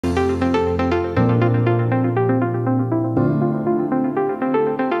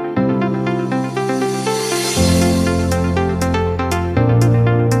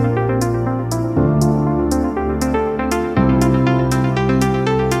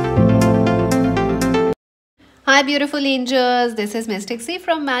Hi beautiful angels, this is Mystic C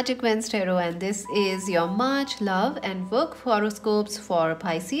from Magic Wednesday Tarot, and this is your March love and work horoscopes for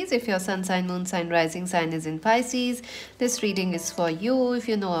Pisces. If your sun sign, moon sign, rising sign is in Pisces, this reading is for you. If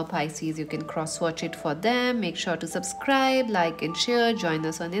you know a Pisces, you can cross watch it for them. Make sure to subscribe, like and share. Join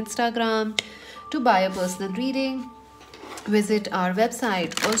us on Instagram. To buy a personal reading, visit our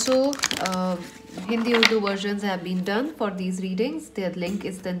website. Also, Hindi Urdu versions have been done for these readings. The link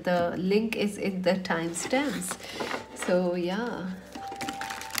is in the timestamps. So yeah.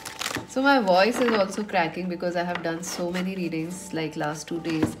 So my voice is also cracking because I have done so many readings like last 2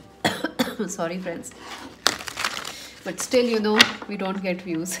 days. Sorry friends. But still, you know, we don't get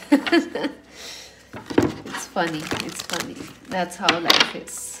views. It's funny. It's funny. That's how life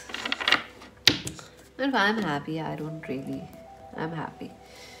is. And I'm happy. I'm happy.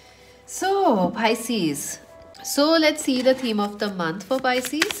 So, Pisces. So, let's see the theme of the month for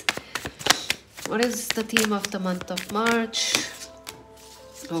Pisces. What is the theme of the month of March?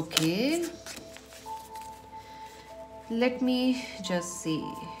 Okay. Let me just see.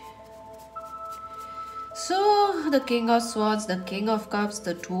 So, the King of Swords, the King of Cups,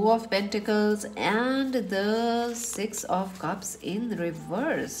 the Two of Pentacles, and the Six of Cups in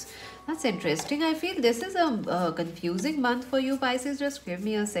reverse. That's interesting. I feel this is a confusing month for you, Pisces. Just give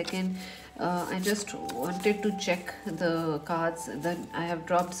me a second. I just wanted to check the cards. Then I have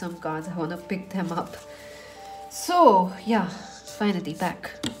dropped some cards. I want to pick them up. So, yeah, finally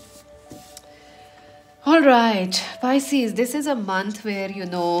back. Alright, Pisces, this is a month where, you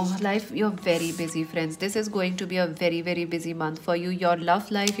know, you're very busy, friends. This is going to be a very, very busy month for you. Your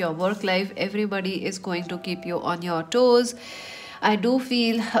love life, your work life, everybody is going to keep you on your toes. I do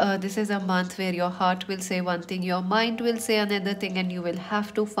feel this is a month where your heart will say one thing, your mind will say another thing, and you will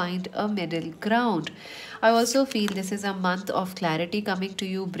have to find a middle ground. I also feel this is a month of clarity coming to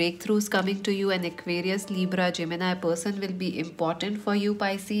you, breakthroughs coming to you. An Aquarius, Libra, Gemini person will be important for you,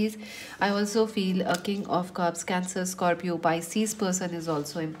 Pisces. I also feel a King of Cups, Cancer, Scorpio, Pisces person is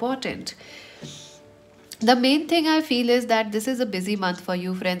also important. The main thing I feel is that this is a busy month for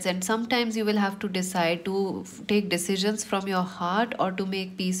you, friends, and sometimes you will have to decide to take decisions from your heart or to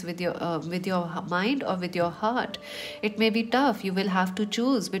make peace with your mind or with your heart. It may be tough. You will have to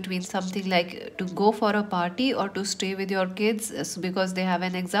choose between something like to go for a party or to stay with your kids because they have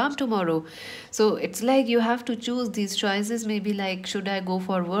an exam tomorrow. So it's like you have to choose. These choices may be like, should I go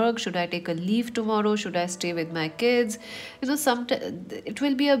for work? Should I take a leave tomorrow? Should I stay with my kids? You know, it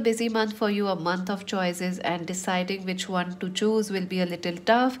will be a busy month for you, a month of choices, and deciding which one to choose will be a little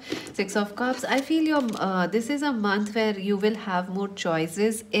tough. Six of Cups, I feel this is a month where you will have more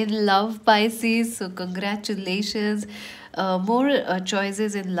choices in love, Pisces. So congratulations. More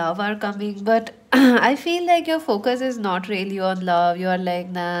choices in love are coming, but I feel like your focus is not really on love. You are like,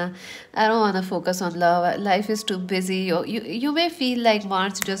 nah, I don't want to focus on love. Life is too busy. Or you may feel like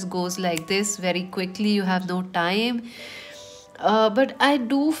March just goes like this very quickly. You have no time. But I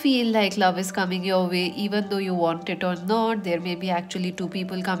do feel like love is coming your way, even though you want it or not. There may be actually two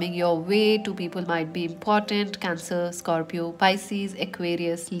people coming your way. Two people might be important. Cancer, Scorpio, Pisces,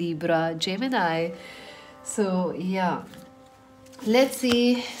 Aquarius, Libra, Gemini. So, yeah. Let's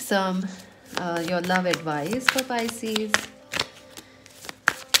see some your love advice for Pisces.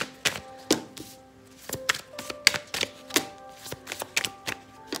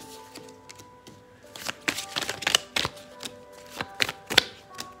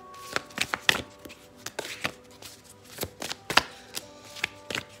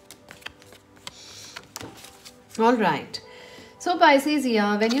 All right. So Pisces,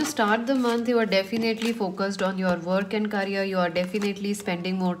 yeah, when you start the month, you are definitely focused on your work and career. You are definitely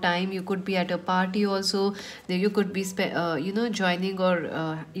spending more time. You could be at a party also. You could be, joining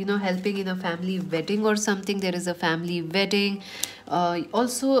or, helping in a family wedding or something. There is a family wedding.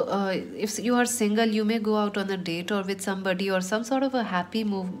 If you are single, you may go out on a date or with somebody, or some sort of a happy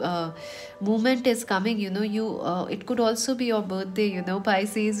movement is coming. You know, it could also be your birthday, you know,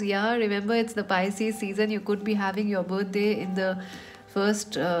 Pisces. Yeah, remember it's the Pisces season. You could be having your birthday in the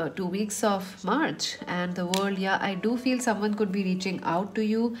first 2 weeks of March, and the world, yeah, I do feel someone could be reaching out to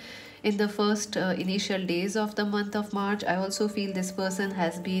you in the first initial days of the month of March. I also feel this person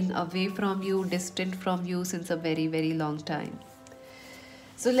has been away from you, distant from you since a very, very long time.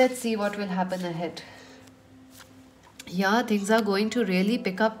 So let's see what will happen ahead. yeah, things are going to really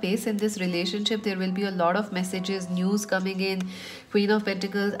pick up pace in this relationship. There will be a lot of messages, news coming in. Queen of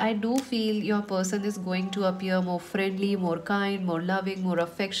Pentacles, I do feel your person is going to appear more friendly, more kind, more loving, more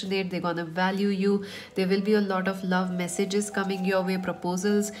affectionate. They're gonna value you. There will be a lot of love messages coming your way,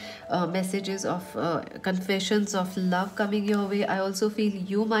 proposals, messages of confessions of love coming your way. I also feel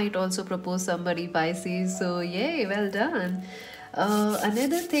you might also propose somebody, Pisces. So yay, well done.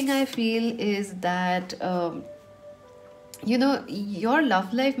 Another thing I feel is that your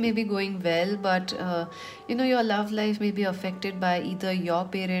love life may be going well, but your love life may be affected by either your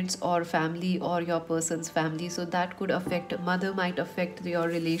parents or family or your person's family. So that could affect, mother might affect your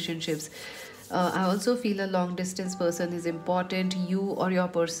relationships. I also feel a long distance person is important. You or your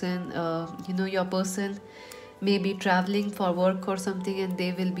person, your person may be traveling for work or something, and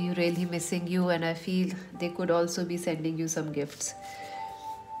they will be really missing you, and I feel they could also be sending you some gifts.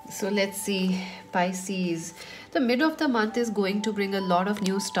 So let's see, Pisces. The mid of the month is going to bring a lot of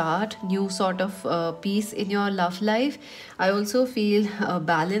new start, new sort of peace in your love life. I also feel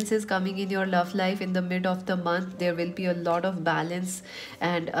balance is coming in your love life in the mid of the month. There will be a lot of balance,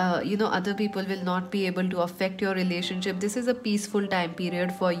 and other people will not be able to affect your relationship. This is a peaceful time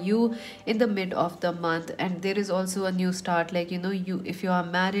period for you in the mid of the month, and there is also a new start. Like you, if you are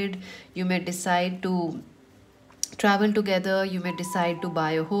married, you may decide to travel together. You may decide to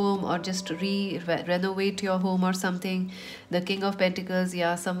buy a home or just renovate your home or something. The King of Pentacles,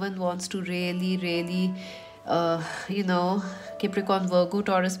 yeah, someone wants to really Capricorn, Virgo,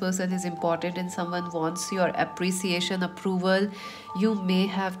 Taurus person is important, and someone wants your appreciation, approval. You may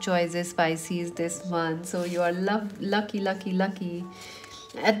have choices, Pisces, this month, so you are lucky.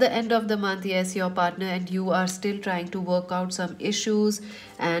 At the end of the month, yes, your partner and you are still trying to work out some issues,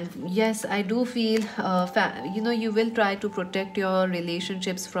 and yes, I do feel you will try to protect your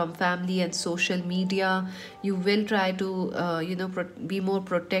relationships from family and social media. You will try to be more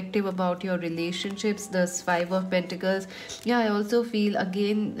protective about your relationships. The 5 of Pentacles, yeah, I also feel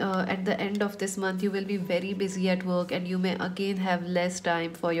again at the end of this month you will be very busy at work, and you may again have less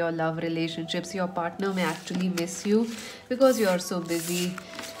time for your love relationships. Your partner may actually miss you because you are so busy.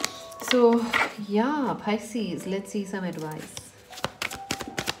 So yeah, Pisces, let's see some advice.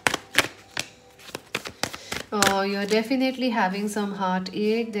 Oh, you're definitely having some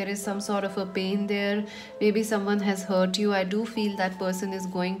heartache. There is some sort of a pain there. Maybe someone has hurt you. I do feel that person is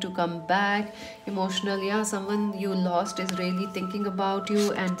going to come back. Emotional, yeah, someone you lost is really thinking about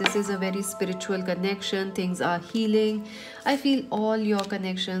you, and this is a very spiritual connection. Things are healing. I feel all your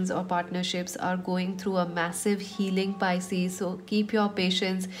connections or partnerships are going through a massive healing, Pisces. So keep your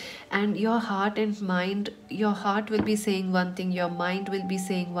patience, and your heart and mind, your heart will be saying one thing, your mind will be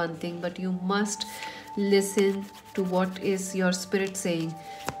saying one thing, but you must listen to what is your spirit saying.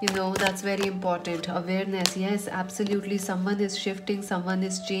 That's very important. Awareness, yes, absolutely. Someone is shifting, someone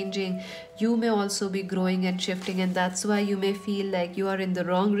is changing. You may also be growing and shifting, and that's why you may feel like you are in the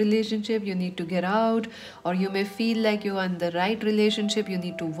wrong relationship, you need to get out, or you may feel like you are in the right relationship, you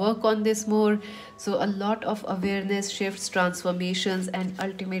need to work on this more. So a lot of awareness shifts, transformations, and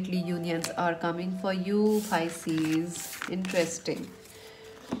ultimately unions are coming for you, Pisces. Interesting.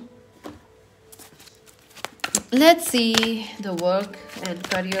 Let's see the work and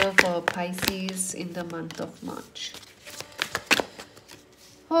career for Pisces in the month of March.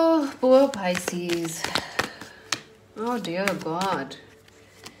 Oh, poor Pisces. Oh, dear God.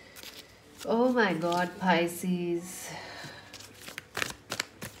 Oh, my God, Pisces.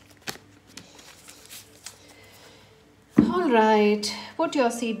 All right, put your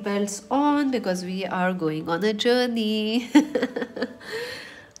seatbelts on because we are going on a journey.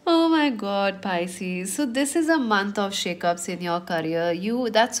 Oh my God, Pisces. So this is a month of shakeups in your career.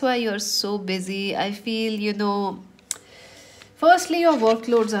 That's why you're so busy. I feel, firstly, your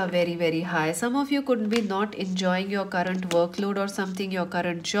workloads are very high. Some of you could be not enjoying your current workload or something, your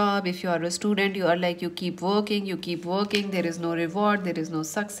current job. If you are a student, you are like, you keep working. There is no reward, there is no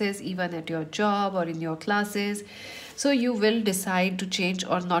success, even at your job or in your classes. So you will decide to change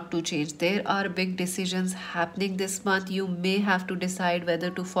or not to change. There are big decisions happening this month. You may have to decide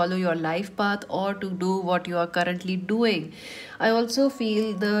whether to follow your life path or to do what you are currently doing. I also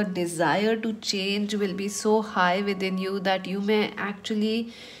feel the desire to change will be so high within you that you may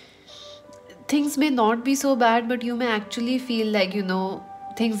actually, things may not be so bad, but you may actually feel like,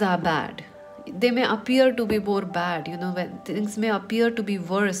 things are bad. They may appear to be more bad, when things may appear to be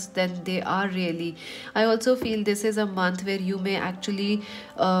worse than they are really. I also feel this is a month where you may actually,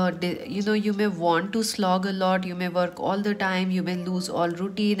 you may want to slog a lot, you may work all the time, you may lose all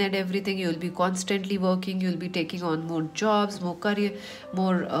routine and everything. You'll be constantly working, you'll be taking on more jobs, more career,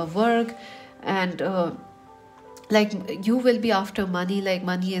 more work, and like you will be after money, like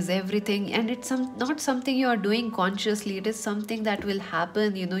money is everything, and it's not something you are doing consciously. It is something that will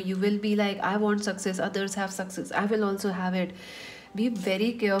happen. You will be like, I want success, others have success, I will also have it. Be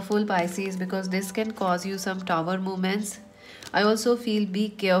very careful, Pisces, because this can cause you some tower movements. I also feel be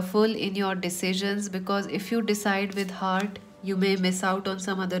careful in your decisions, because if you decide with heart, you may miss out on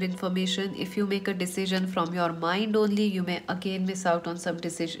some other information. If you make a decision from your mind only, you may again miss out on some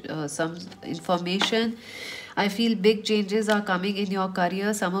decision, some information. I feel big changes are coming in your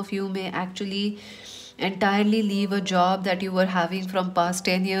career. Some of you may actually entirely leave a job that you were having from past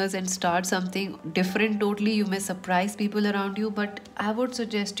 10 years and start something different totally. You may surprise people around you, but I would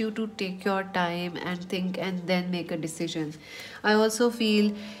suggest you to take your time and think and then make a decision. I also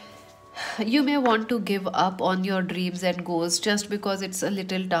feel you may want to give up on your dreams and goals just because it's a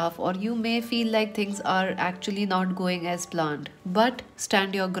little tough, or you may feel like things are actually not going as planned. But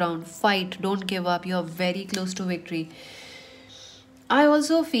stand your ground, fight, don't give up. You're very close to victory. I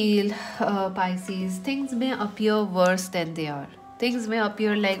also feel, Pisces, things may appear worse than they are. Things may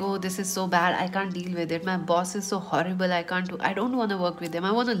appear like, oh, this is so bad, I can't deal with it. My boss is so horrible, I don't want to work with them.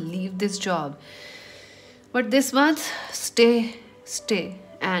 I want to leave this job. But this month, stay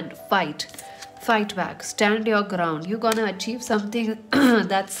and fight. Fight back. Stand your ground. You're gonna achieve something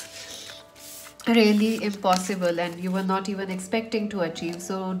that's really impossible and you were not even expecting to achieve.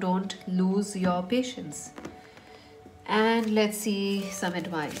 So don't lose your patience. And let's see some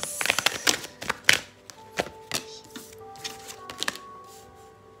advice.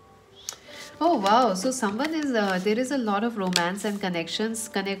 Oh wow, so someone is there is a lot of romance and connections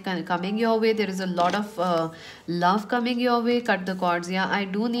coming your way. There is a lot of love coming your way. Cut the cords. Yeah, I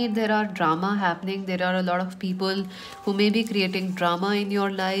do need, there are drama happening. There are a lot of people who may be creating drama in your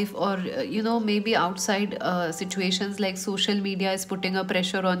life, or maybe outside situations like social media is putting a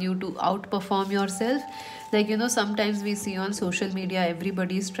pressure on you to outperform yourself. Like, sometimes we see on social media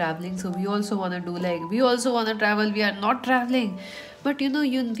everybody is traveling, so we also want to do, like, we also want to travel. We are not traveling, but we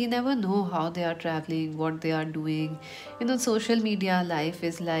never know how they are traveling, what they are doing. Social media life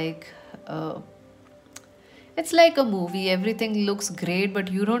is like it's like a movie. Everything looks great,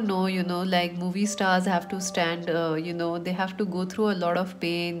 but you don't know, like movie stars have to stand, they have to go through a lot of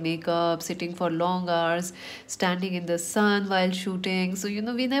pain, makeup, sitting for long hours, standing in the sun while shooting. So,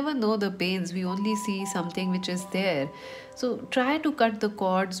 we never know the pains. We only see something which is there. So try to cut the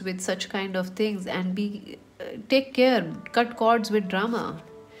cords with such kind of things and take care. Cut cords with drama.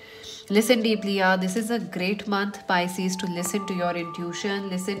 Listen deeply. Yeah, this is a great month, Pisces, to listen to your intuition,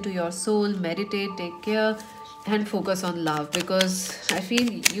 listen to your soul, meditate, take care, and focus on love, because I feel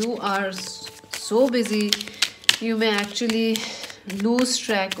you are so busy, you may actually lose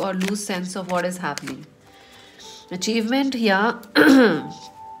track or lose sense of what is happening. Achievement, yeah.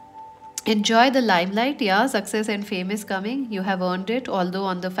 Enjoy the limelight. Yeah, success and fame is coming. You have earned it. Although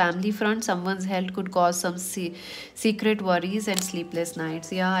on the family front, someone's health could cause some secret worries and sleepless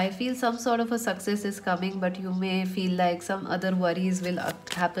nights. Yeah, I feel some sort of a success is coming, but you may feel like some other worries will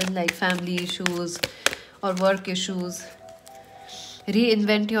happen, like family issues or work issues.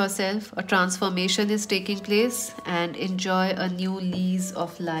 Reinvent yourself. A transformation is taking place, and enjoy a new lease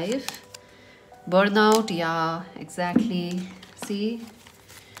of life. Burnout, yeah, exactly. See,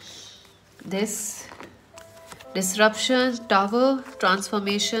 this disruption, tower,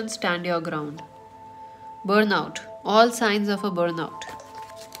 transformation, stand your ground. Burnout, all signs of a burnout.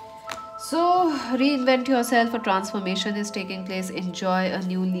 So reinvent yourself, a transformation is taking place, enjoy a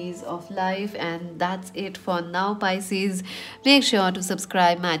new lease of life. And that's it for now, Pisces. Make sure to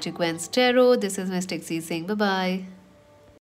subscribe Magic Wens Tarot. This is Mystic C saying bye bye.